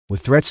With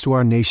threats to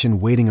our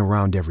nation waiting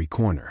around every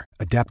corner,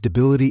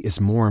 adaptability is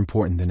more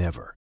important than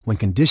ever. When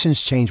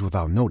conditions change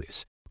without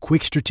notice,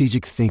 quick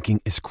strategic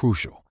thinking is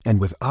crucial.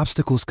 And with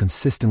obstacles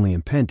consistently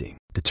impending,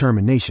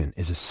 determination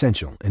is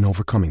essential in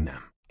overcoming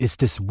them. It's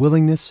this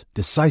willingness,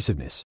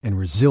 decisiveness, and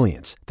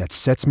resilience that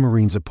sets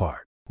Marines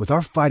apart. With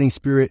our fighting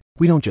spirit,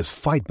 we don't just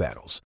fight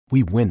battles,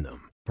 we win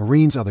them.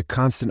 Marines are the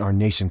constant our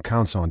nation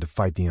counts on to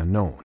fight the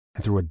unknown.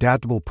 And through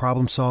adaptable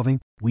problem solving,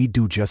 we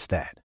do just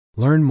that.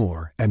 Learn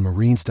more at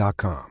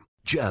marines.com.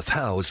 Jeff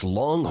Howe's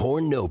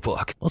Longhorn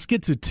Notebook. Let's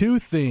get to two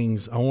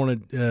things. I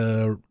want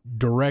to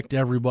direct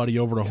everybody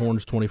over to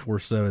Horns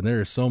 24/7.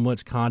 There is so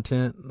much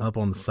content up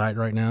on the site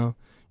right now.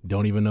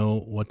 Don't even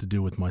know what to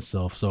do with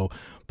myself. So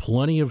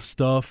plenty of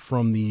stuff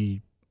from the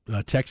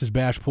Texas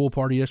Bash pool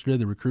party yesterday,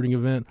 the recruiting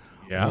event.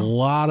 Yeah. A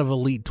lot of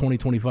elite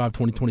 2025,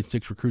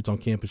 2026 recruits on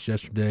campus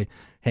yesterday.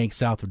 Hank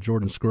South with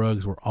Jordan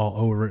Scruggs were all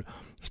over it.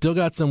 Still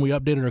got some. We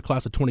updated our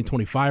class of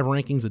 2025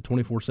 rankings at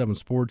 24/7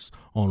 Sports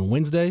on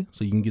Wednesday,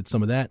 so you can get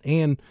some of that.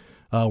 And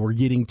we're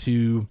getting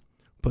to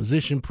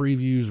position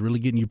previews, really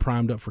getting you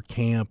primed up for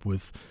camp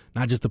with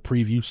not just the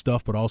preview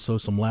stuff, but also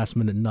some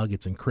last-minute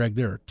nuggets. And, Craig,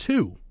 there are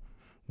two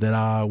that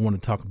I want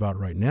to talk about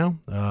right now.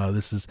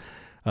 This is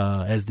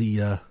as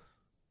the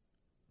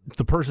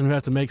person who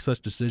has to make such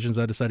decisions.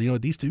 I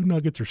decided, these two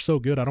nuggets are so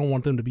good, I don't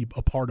want them to be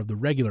a part of the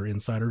regular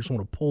Insider. I just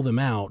want to pull them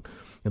out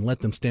and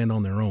let them stand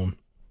on their own.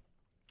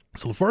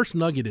 So the first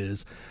nugget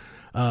is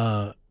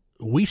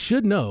we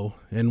should know,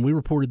 and we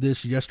reported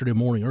this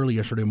early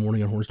yesterday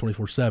morning on Horns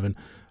 24/7,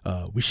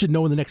 we should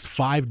know in the next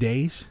 5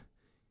 days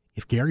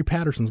if Gary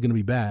Patterson's going to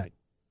be back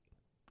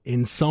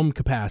in some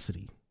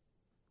capacity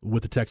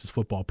with the Texas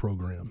football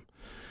program.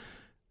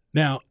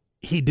 Now,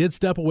 he did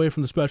step away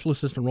from the special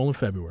assistant role in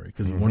February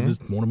because he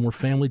wanted more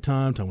family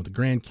time with the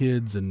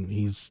grandkids, and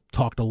he's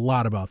talked a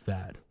lot about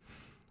that.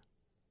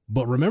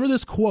 But remember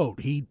this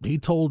quote. He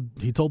told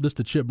this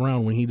to Chip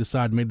Brown when he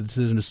made the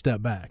decision to step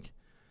back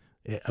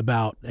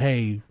about,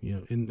 hey,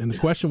 and the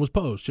question was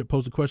posed. Chip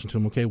posed the question to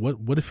him, okay,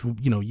 what if,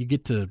 you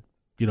get to,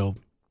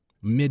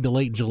 mid to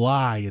late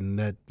July and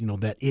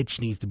that itch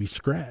needs to be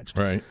scratched.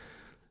 Right.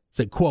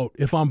 Said, quote,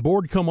 if I'm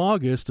bored come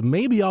August,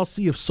 maybe I'll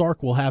see if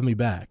Sark will have me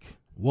back.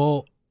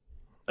 Well,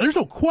 there's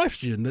no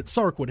question that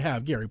Sark would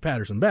have Gary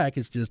Patterson back.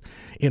 It's just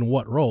in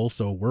what role.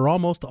 So we're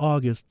almost to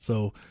August,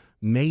 so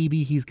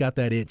maybe he's got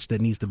that itch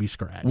that needs to be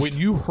scratched. When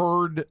you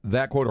heard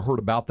that quote or heard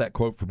about that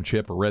quote from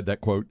Chip or read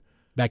that quote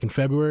back in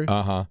February,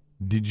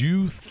 did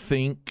you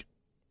think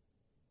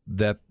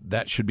that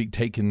should be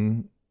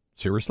taken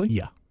seriously?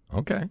 Yeah.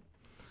 Okay.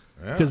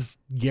 Because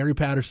Gary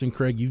Patterson,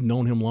 Craig, you've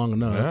known him long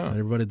enough. Yeah.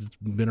 Everybody that's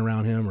been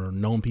around him or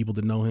known people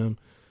that know him,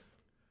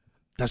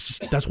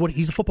 that's what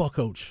he's a football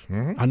coach.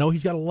 I know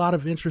he's got a lot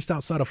of interest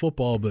outside of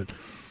football, but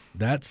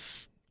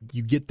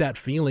you get that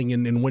feeling,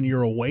 and when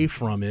you're away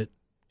from it,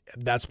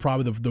 that's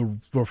probably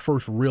the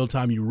first real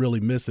time you really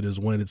miss it is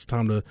when it's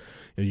time to,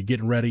 you're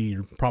getting ready.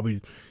 You're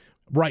probably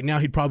right now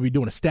he'd probably be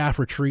doing a staff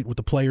retreat with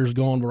the players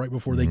going right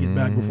before they get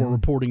back before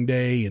reporting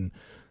day, and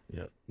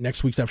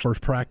next week's that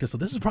first practice. So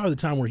this is probably the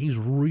time where he's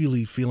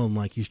really feeling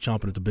like he's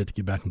chomping at the bit to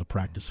get back on the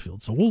practice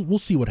field. So we'll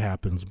see what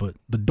happens, but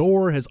the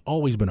door has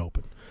always been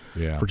open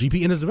for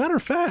GP. And as a matter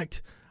of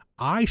fact,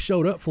 I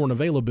showed up for an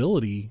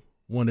availability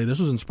one day. This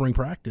was in spring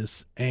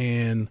practice,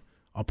 and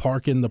I'll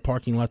park in the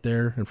parking lot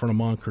there in front of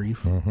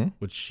Moncrief,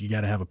 which you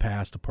got to have a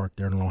pass to park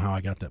there. I don't know how I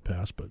got that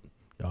pass, but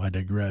I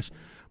digress.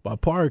 But I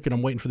park, and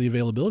I'm waiting for the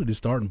availability to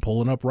start, and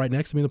pulling up right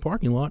next to me in the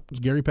parking lot was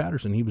Gary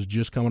Patterson. He was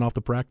just coming off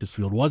the practice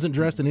field. Wasn't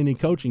dressed in any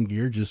coaching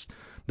gear, just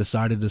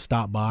decided to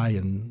stop by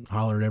and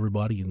holler at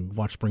everybody and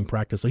watch spring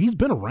practice. So he's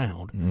been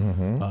around.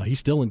 He's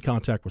still in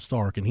contact with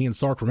Sark, and he and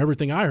Sark, from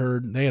everything I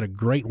heard, they had a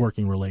great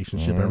working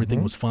relationship.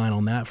 Everything was fine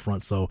on that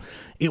front. So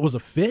it was a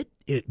fit.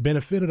 It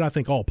benefited, I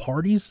think, all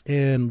parties,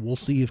 and we'll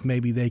see if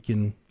maybe they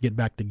can get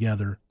back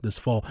together this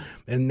fall.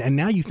 And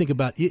now you think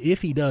about,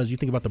 if he does, you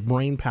think about the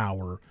brain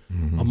power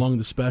among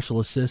the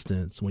special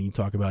assistants when you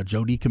talk about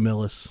Joe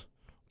DeCamillis,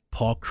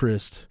 Paul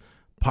Christ,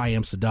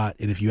 Payam Sadat,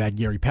 and if you add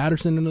Gary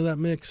Patterson into that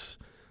mix,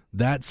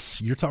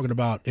 you're talking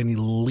about an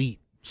elite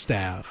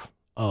staff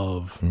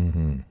of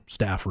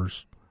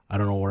staffers. I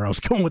don't know where I was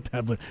going with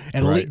that, but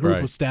an elite group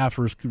of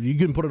staffers. You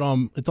can put it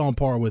on, it's on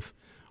par with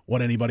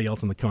what anybody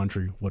else in the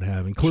country would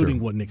have, including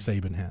what Nick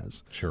Saban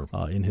has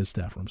in his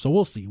staff room. So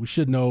we'll see. We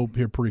should know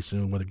here pretty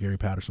soon whether Gary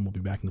Patterson will be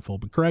back in the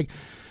fold. But, Craig,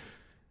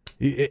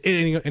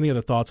 any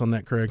other thoughts on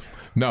that, Craig?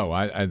 No,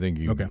 I think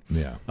you – okay.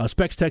 Yeah.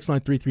 Specs text line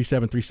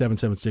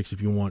 337-3776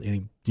 if you want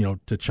any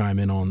to chime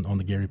in on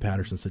the Gary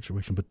Patterson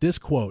situation. But this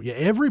quote,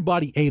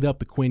 everybody ate up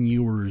the Quinn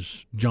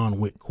Ewers John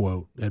Wick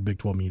quote at Big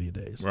 12 Media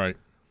Days. Right.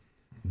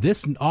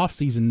 This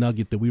offseason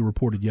nugget that we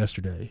reported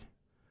yesterday,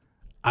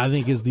 I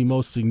think, is the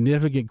most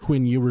significant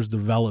Quinn Ewers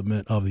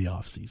development of the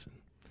offseason.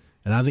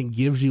 And I think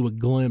gives you a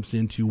glimpse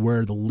into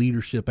where the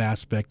leadership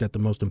aspect at the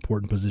most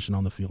important position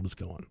on the field is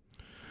going.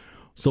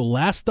 So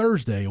last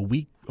Thursday, a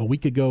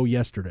week ago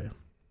yesterday,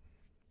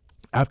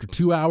 after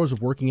 2 hours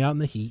of working out in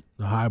the heat,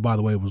 the high, by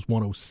the way, was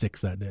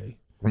 106 that day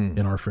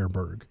in our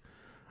Fairburg.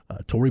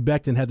 Torrey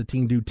Becton had the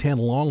team do 10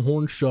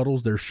 Longhorn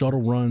shuttles. They're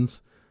shuttle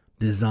runs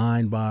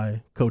designed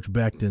by Coach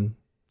Becton.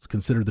 It's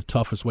considered the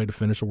toughest way to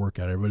finish a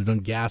workout. Everybody's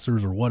done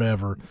gassers or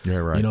whatever. Yeah,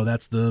 right.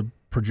 That's the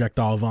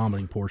projectile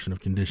vomiting portion of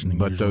conditioning.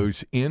 But usually.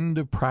 those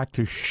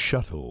end-of-practice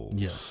shuttles.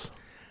 Yes.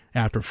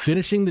 After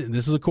finishing,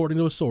 this is according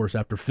to a source,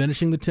 after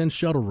finishing the 10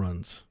 shuttle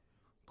runs,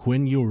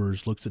 Quinn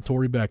Ewers looks at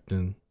Torrey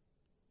Becton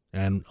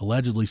and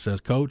allegedly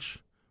says,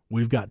 Coach,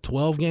 we've got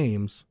 12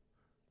 games.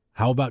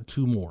 How about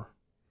 2 more?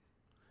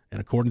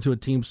 And according to a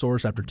team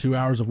source, after 2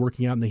 hours of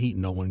working out in the heat,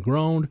 no one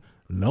groaned,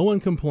 no one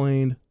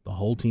complained. The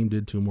whole team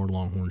did 2 more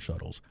Longhorn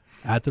shuttles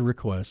at the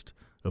request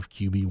of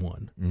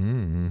QB1.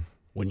 Mm-hmm.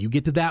 When you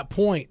get to that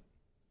point,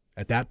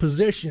 at that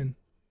position,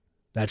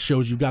 that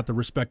shows you got the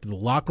respect of the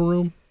locker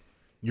room.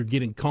 You're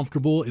getting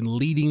comfortable in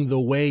leading the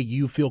way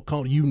you feel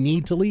you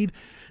need to lead.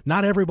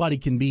 Not everybody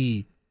can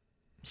be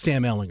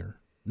Sam Ehlinger.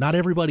 Not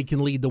everybody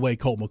can lead the way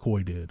Colt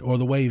McCoy did or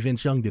the way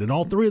Vince Young did. And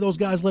all 3 of those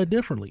guys led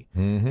differently.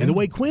 Mm-hmm. And the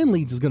way Quinn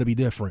leads is going to be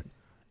different.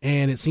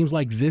 And it seems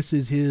like this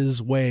is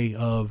his way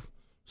of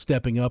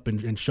stepping up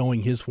and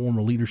showing his form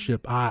of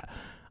leadership. I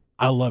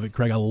love it,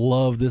 Craig. I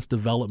love this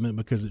development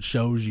because it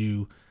shows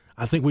you.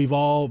 I think we've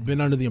all been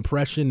under the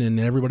impression, and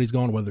everybody's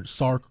gone, whether it's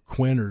Sark,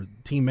 Quinn, or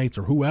teammates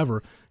or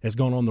whoever, has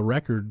gone on the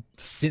record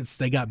since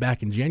they got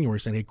back in January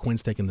saying, hey,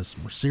 Quinn's taking this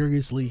more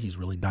seriously. He's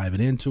really diving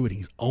into it.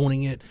 He's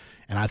owning it.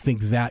 And I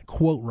think that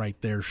quote right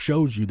there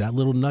shows you, that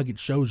little nugget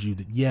shows you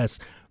that, yes,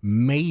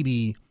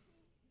 maybe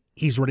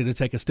he's ready to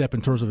take a step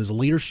in terms of his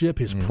leadership,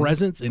 his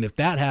presence. And if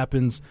that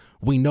happens,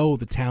 we know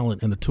the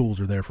talent and the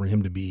tools are there for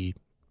him to be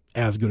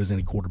as good as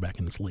any quarterback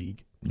in this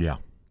league. Yeah.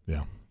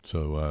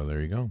 So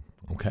there you go.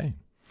 Okay.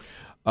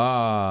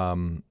 I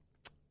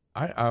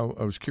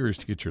was curious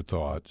to get your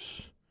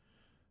thoughts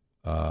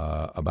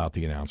about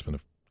the announcement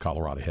of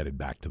Colorado headed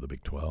back to the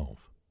Big 12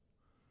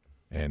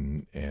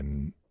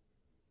 and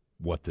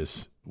what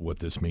this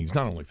means,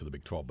 not only for the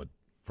Big 12, but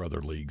for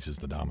other leagues as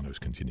the dominoes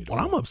continue to fall.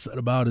 What I'm upset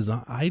about is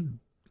I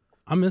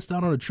missed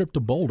out on a trip to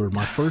Boulder.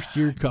 My first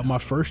year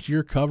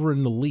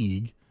covering the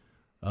league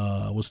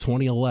was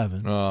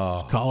 2011.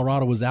 Oh.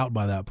 Colorado was out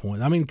by that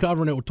point. I mean,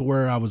 covering it to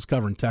where I was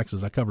covering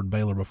Texas. I covered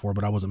Baylor before,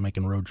 but I wasn't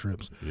making road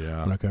trips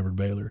when I covered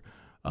Baylor.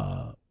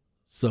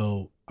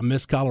 So I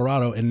missed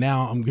Colorado, and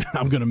now I'm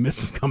going to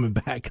miss him coming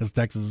back because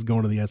Texas is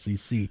going to the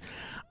SEC.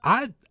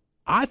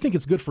 I think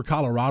it's good for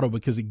Colorado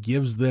because it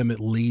gives them at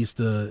least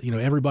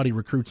everybody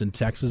recruits in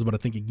Texas, but I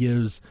think it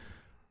gives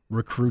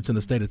recruits in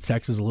the state of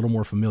Texas a little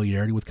more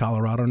familiarity with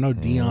Colorado. I know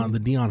the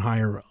Deion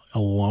hire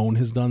alone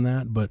has done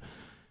that, but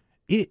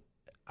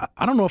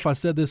I don't know if I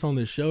said this on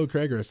this show,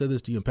 Craig, or I said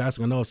this to you in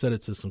passing. I know I said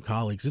it to some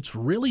colleagues. It's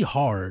really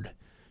hard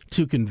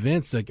to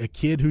convince a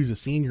kid who's a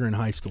senior in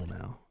high school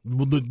now.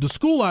 The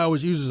school I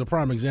always use as a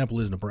prime example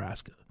is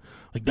Nebraska.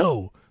 Like,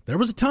 no, there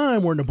was a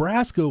time where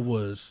Nebraska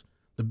was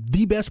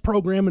the best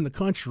program in the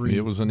country.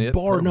 It was an it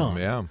bar program, none.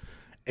 yeah.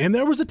 And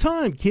there was a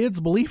time, kids,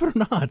 believe it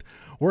or not,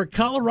 where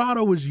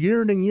Colorado was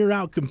year in and year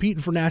out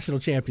competing for national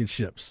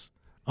championships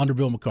under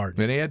Bill McCartney.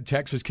 And they had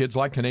Texas kids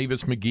like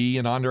Canavis McGee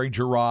and Andre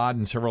Girard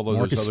and several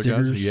of those other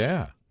Stiggers. guys.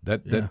 Yeah,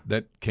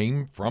 that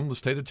came from the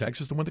state of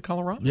Texas that went to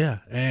Colorado. Yeah,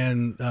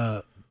 and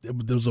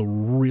there was a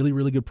really,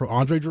 really good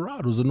Andre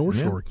Girard was a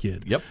North Shore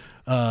kid. Yep.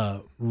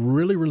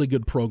 Really, really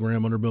good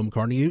program under Bill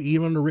McCartney,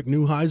 even under Rick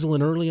Neuheisel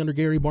and early under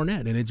Gary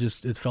Barnett. And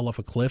it fell off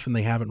a cliff, and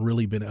they haven't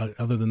really been,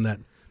 other than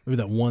that, maybe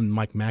that one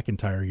Mike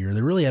McIntyre year,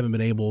 they really haven't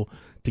been able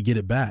to get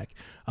it back.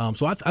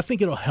 So I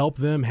think it'll help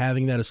them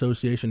having that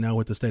association now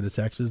with the state of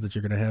Texas that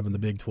you're going to have in the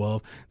Big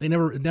 12. They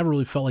never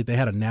really felt like they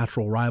had a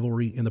natural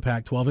rivalry in the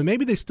Pac-12, and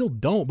maybe they still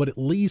don't, but at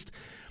least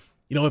 –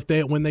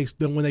 if when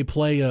they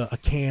play a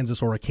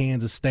Kansas or a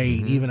Kansas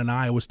State, even an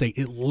Iowa State,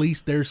 at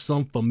least there's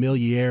some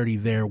familiarity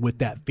there with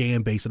that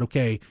fan base. And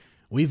okay,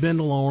 we've been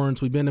to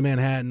Lawrence, we've been to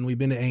Manhattan, we've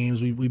been to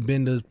Ames, we've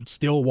been to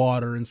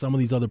Stillwater and some of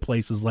these other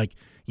places. Like,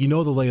 the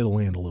lay of the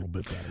land a little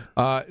bit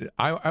better.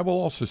 I will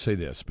also say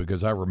this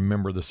because I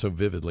remember this so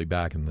vividly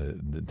back in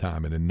the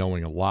time, and in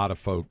knowing a lot of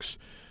folks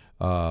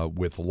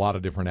with a lot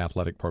of different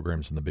athletic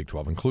programs in the Big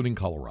 12, including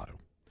Colorado.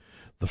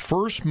 The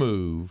first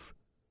move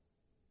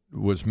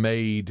was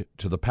made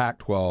to the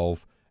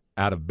Pac-12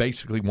 out of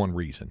basically one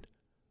reason: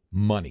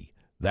 money.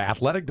 The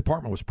athletic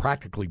department was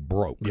practically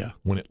broke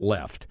when it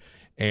left,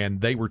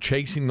 and they were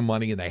chasing the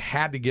money, and they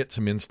had to get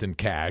some instant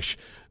cash.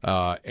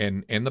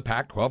 And the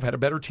Pac-12 had a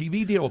better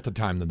TV deal at the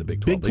time than the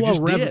Big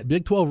 12.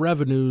 Big 12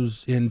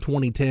 revenues in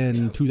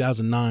 2010,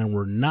 2009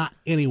 were not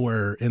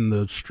anywhere in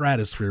the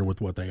stratosphere with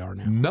what they are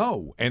now.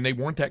 No, and they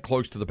weren't that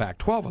close to the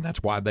Pac-12, and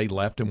that's why they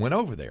left and went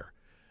over there.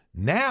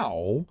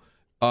 Now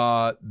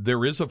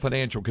there is a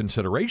financial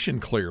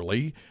consideration,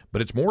 clearly,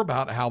 but it's more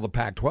about how the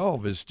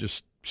Pac-12 is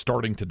just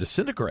starting to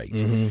disintegrate,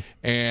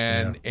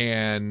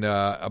 and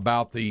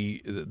about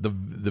the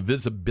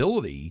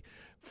visibility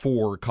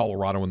for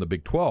Colorado in the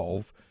Big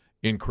 12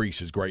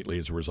 increases greatly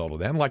as a result of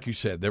that. And like you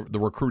said, the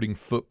recruiting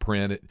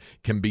footprint it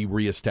can be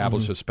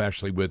reestablished,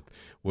 especially with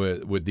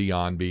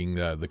Deion being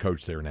the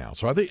coach there now.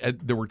 So I think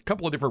there were a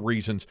couple of different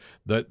reasons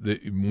that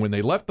when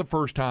they left the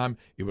first time,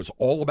 it was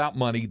all about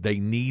money. They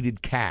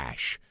needed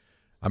cash.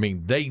 I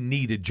mean, they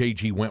needed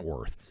J.G.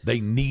 Wentworth. They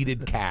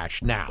needed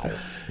cash now.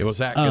 It was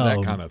that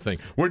kind of thing.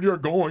 When you're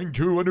going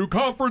to a new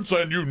conference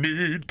and you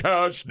need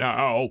cash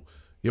now.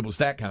 It was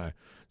that kind of.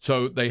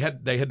 So they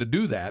had to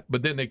do that,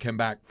 but then they came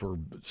back for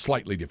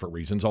slightly different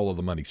reasons. Although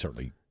the money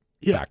certainly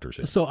factors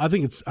in. So I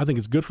think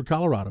it's good for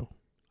Colorado.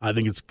 I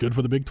think it's good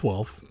for the Big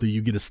 12. Do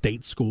you get a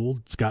state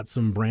school? It's got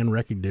some brand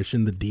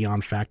recognition. The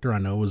Deion factor I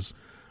know is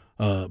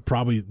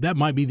probably that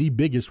might be the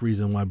biggest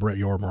reason why Brett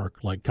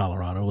Yormark liked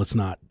Colorado. Let's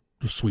not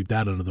sweep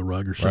that under the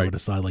rug or shove it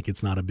aside like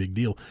it's not a big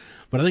deal.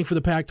 But I think for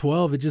the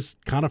Pac-12, it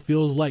just kind of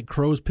feels like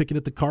crows picking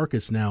at the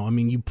carcass now. I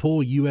mean, you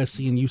pull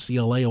USC and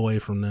UCLA away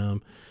from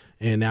them.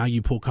 And now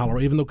you pull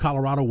Colorado, even though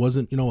Colorado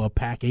wasn't, a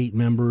Pac-8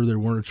 member, they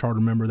weren't a charter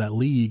member of that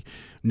league.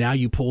 Now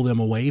you pull them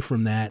away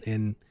from that,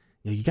 and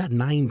you got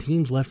 9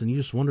 teams left, and you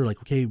just wonder,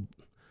 like, okay,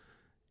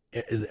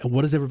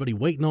 what is everybody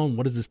waiting on?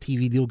 What is this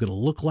TV deal going to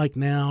look like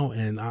now?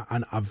 And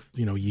I've,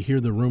 you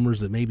hear the rumors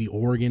that maybe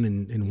Oregon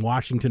and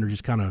Washington are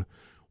just kind of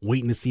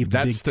waiting to see if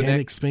the Big Ten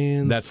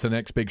expands. That's the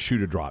next big shoe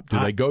to drop. Do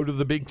they go to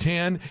the Big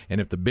Ten?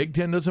 And if the Big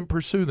Ten doesn't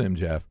pursue them,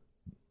 Jeff,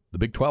 the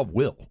Big 12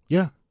 will.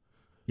 Yeah.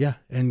 Yeah,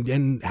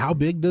 and how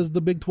big does the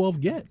Big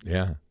 12 get?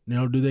 Yeah.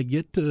 Do they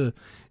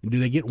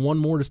get one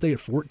more to stay at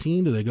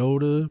 14? Do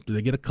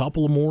they get a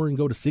couple more and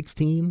go to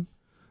 16?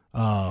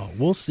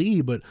 We'll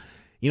see, but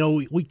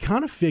we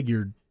kind of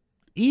figured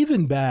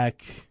even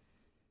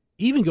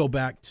go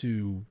back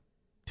to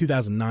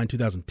 2009,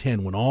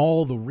 2010 when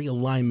all the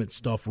realignment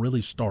stuff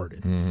really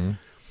started. Mm-hmm.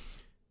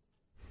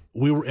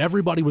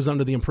 Everybody was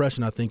under the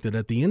impression, I think, that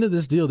at the end of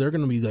this deal, they're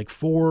going to be like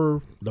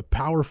the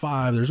Power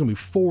 5. There's going to be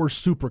 4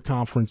 super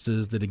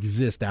conferences that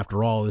exist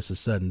after all this is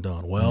said and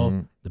done.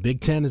 Well, the Big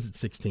Ten is at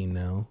 16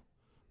 now.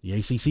 The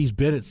ACC's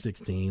been at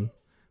 16.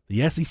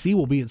 The SEC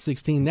will be at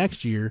 16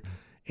 next year.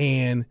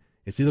 And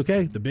it's either,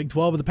 the Big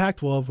 12 or the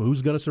Pac-12,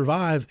 who's going to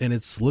survive? And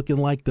it's looking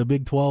like the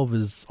Big 12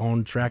 is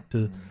on track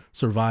to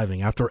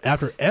surviving. After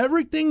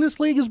everything this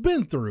league has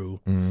been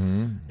through,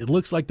 it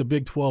looks like the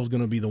Big 12 is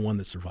going to be the one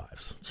that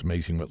survives. It's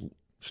amazing what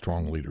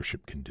strong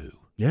leadership can do.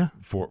 Yeah,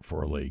 for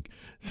a league.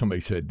 Somebody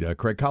said,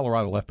 Craig,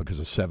 Colorado left because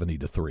of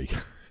 70-3.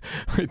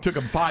 It took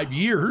them 5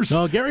 years.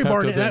 No, Gary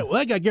Barnett.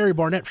 That got Gary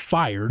Barnett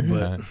fired.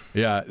 But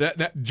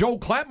Joel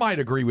Klatt might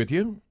agree with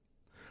you.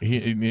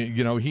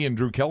 He and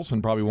Drew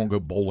Kelson probably won't go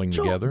bowling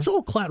together.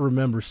 Joel Klatt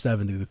remembers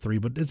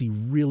 70-3, but does he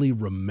really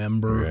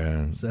remember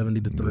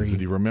 70-3? Did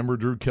he remember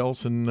Drew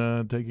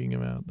Kelson taking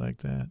him out like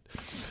that?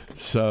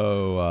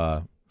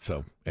 So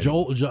anyway.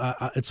 Joel,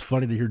 it's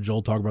funny to hear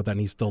Joel talk about that, and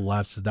he still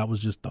laughs. That was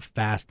just the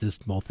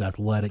fastest, most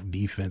athletic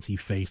defense he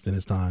faced in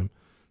his time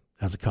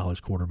as a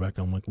college quarterback.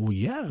 I'm like, well,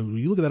 yeah,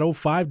 you look at that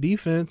 05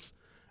 defense.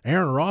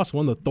 Aaron Ross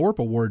won the Thorpe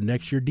Award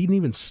next year, didn't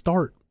even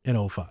start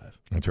in 05.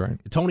 That's right.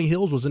 Tony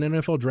Hills was an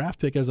NFL draft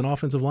pick as an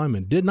offensive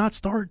lineman. Did not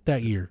start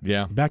that year.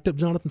 Yeah. Backed up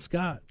Jonathan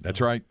Scott.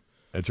 That's right.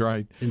 That's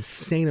right.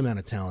 Insane amount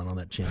of talent on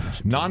that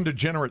championship.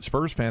 Non-degenerate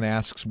Spurs fan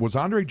asks, was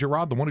Andre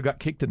Gerard the one who got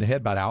kicked in the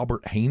head by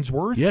Albert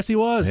Hainsworth? Yes, he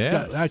was.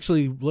 Yes.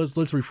 Actually, let's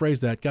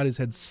rephrase that. Got his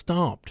head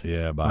stomped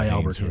by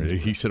Albert Hainsworth.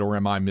 He said, or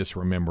am I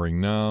misremembering?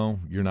 No,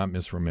 you're not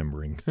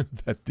misremembering.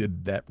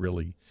 That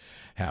really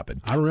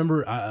happened. I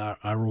remember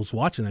I was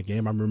watching that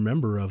game. I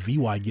remember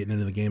VY getting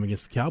into the game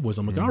against the Cowboys.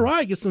 I'm like, all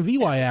right, get some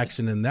VY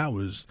action. And that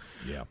was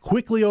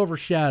quickly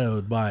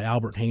overshadowed by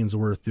Albert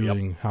Hainsworth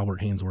doing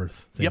Albert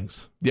Hainsworth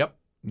things. Yep.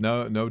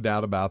 No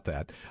doubt about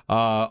that.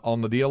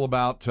 On the deal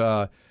about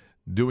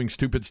doing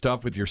stupid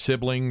stuff with your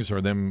siblings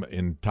or them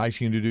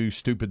enticing you to do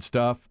stupid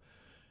stuff,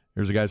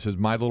 here's a guy who says,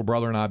 my little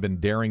brother and I have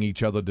been daring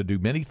each other to do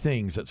many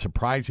things that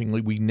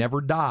surprisingly we never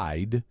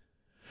died.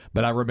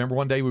 But I remember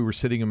one day we were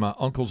sitting in my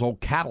uncle's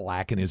old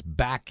Cadillac in his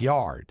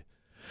backyard.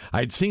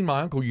 I had seen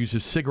my uncle use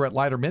his cigarette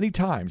lighter many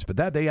times, but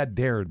that day I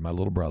dared my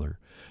little brother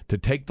to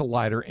take the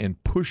lighter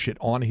and push it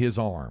on his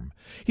arm.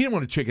 He didn't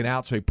want to chicken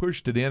out, so he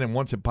pushed it in, and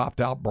once it popped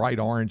out bright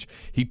orange,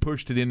 he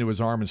pushed it into his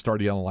arm and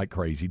started yelling like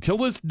crazy. Till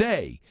this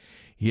day,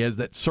 he has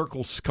that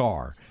circle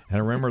scar. And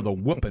I remember the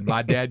whooping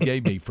my dad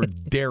gave me for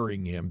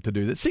daring him to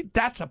do that. See,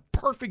 that's a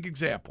perfect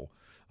example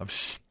of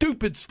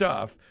stupid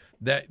stuff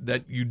that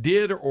you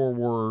did or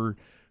were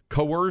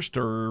coerced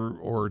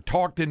or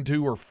talked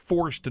into or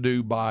forced to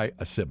do by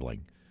a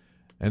sibling.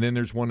 And then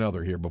there's one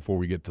other here before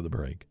we get to the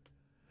break.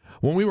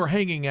 When we were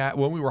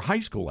high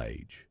school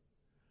age,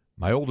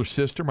 my older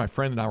sister, my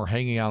friend, and I were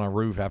hanging out on a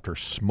roof after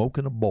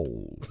smoking a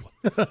bowl.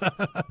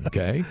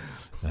 Okay?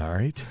 All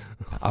right.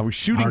 I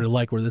already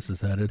like where this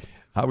is headed.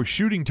 I was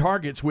shooting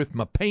targets with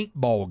my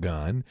paintball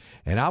gun,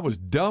 and I was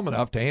dumb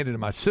enough to hand it to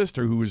my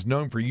sister, who was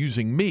known for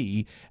using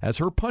me as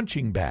her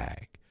punching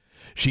bag.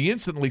 She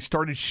instantly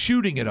started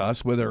shooting at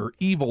us with her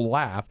evil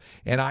laugh,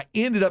 and I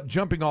ended up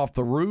jumping off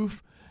the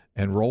roof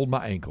and rolled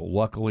my ankle.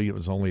 Luckily, it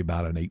was only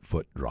about an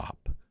 8-foot drop.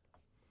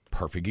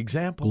 Perfect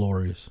example.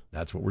 Glorious.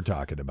 That's what we're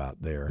talking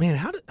about there. Man,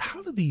 how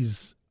do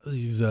these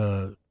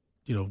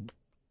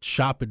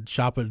shop on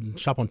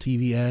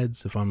TV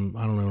ads? I don't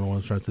know what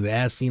I'm trying to say. The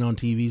as seen on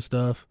TV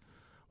stuff.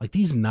 Like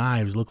these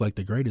knives look like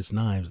the greatest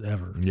knives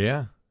ever.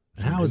 Yeah.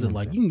 And how is it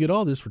like you can get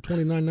all this for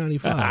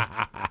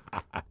 $29.95?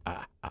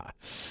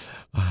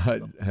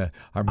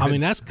 I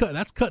mean that's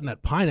cutting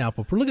that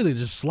pineapple. Look at it,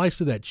 just slice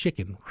through that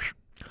chicken.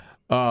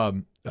 Our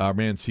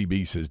man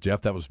CB says,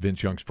 Jeff, that was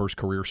Vince Young's first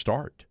career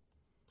start.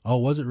 Oh,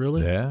 was it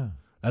really? Yeah.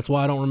 That's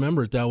why I don't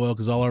remember it that well,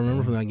 because all I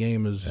remember from that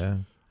game is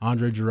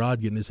Andre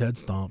Giroud getting his head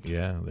stomped.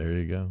 Yeah, there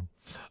you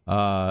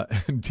go.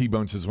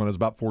 T-Bone says, when I was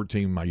about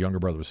 14, my younger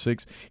brother was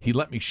 6, he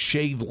let me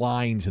shave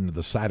lines into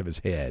the side of his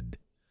head.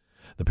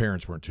 The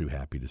parents weren't too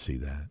happy to see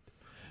that.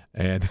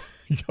 And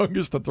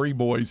youngest of 3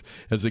 boys,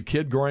 as a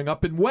kid growing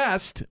up in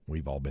West,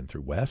 we've all been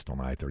through West on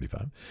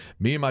I-35,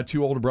 me and my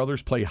 2 older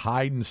brothers play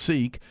hide and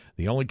seek.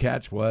 The only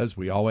catch was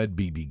we all had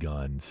BB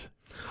guns.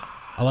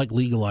 I like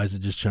Legalize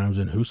It just chimes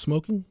in. Who's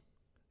smoking?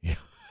 Yeah.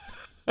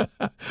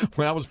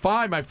 When I was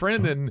 5, my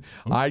friend and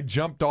I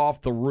jumped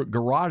off the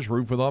garage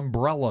roof with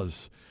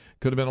umbrellas.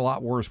 Could have been a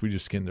lot worse. We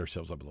just skinned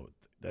ourselves up a little.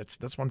 That's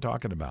what I'm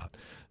talking about.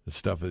 The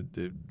stuff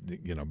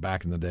that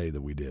back in the day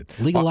that we did.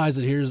 Legalize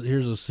It.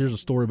 Here's a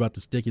story about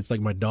the stick. It's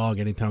like my dog.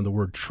 Anytime the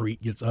word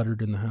treat gets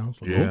uttered in the house.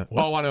 Like, yeah.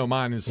 Oh, I know.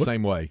 Mine is the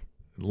same way.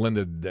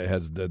 Linda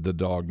has the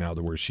dog now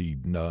to where she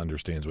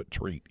understands what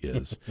treat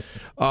is.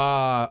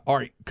 All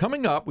right.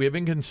 Coming up, we have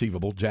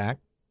Inconceivable. Jack,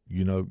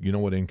 you know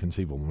what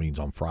Inconceivable means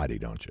on Friday,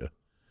 don't you?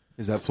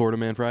 Is that Florida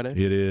Man Friday?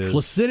 It is.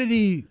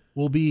 Flaccidity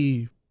will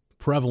be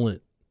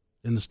prevalent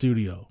in the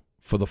studio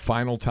for the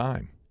final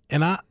time.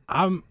 And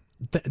I'm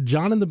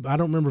John I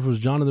don't remember if it was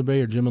John in the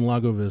Bay or Jim in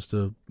Lago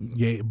Vista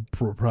gave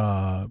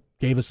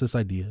us this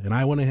idea, and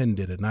I went ahead and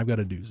did it, and I've got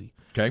a doozy.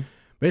 Okay.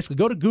 Basically,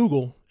 go to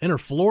Google, enter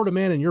Florida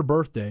Man and your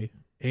birthday,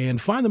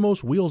 and find the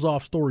most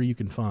wheels-off story you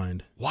can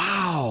find.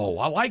 Wow,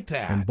 I like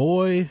that. And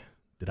boy,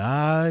 did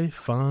I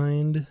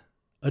find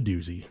a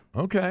doozy.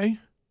 Okay.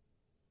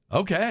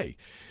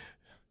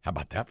 How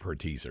about that for a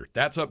teaser?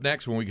 That's up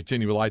next when we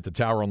continue to Light the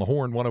Tower on the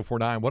Horn,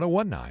 104.9,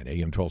 101.9,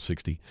 AM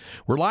 1260.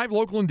 We're live,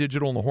 local, and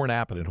digital on the Horn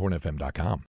app and at hornfm.com.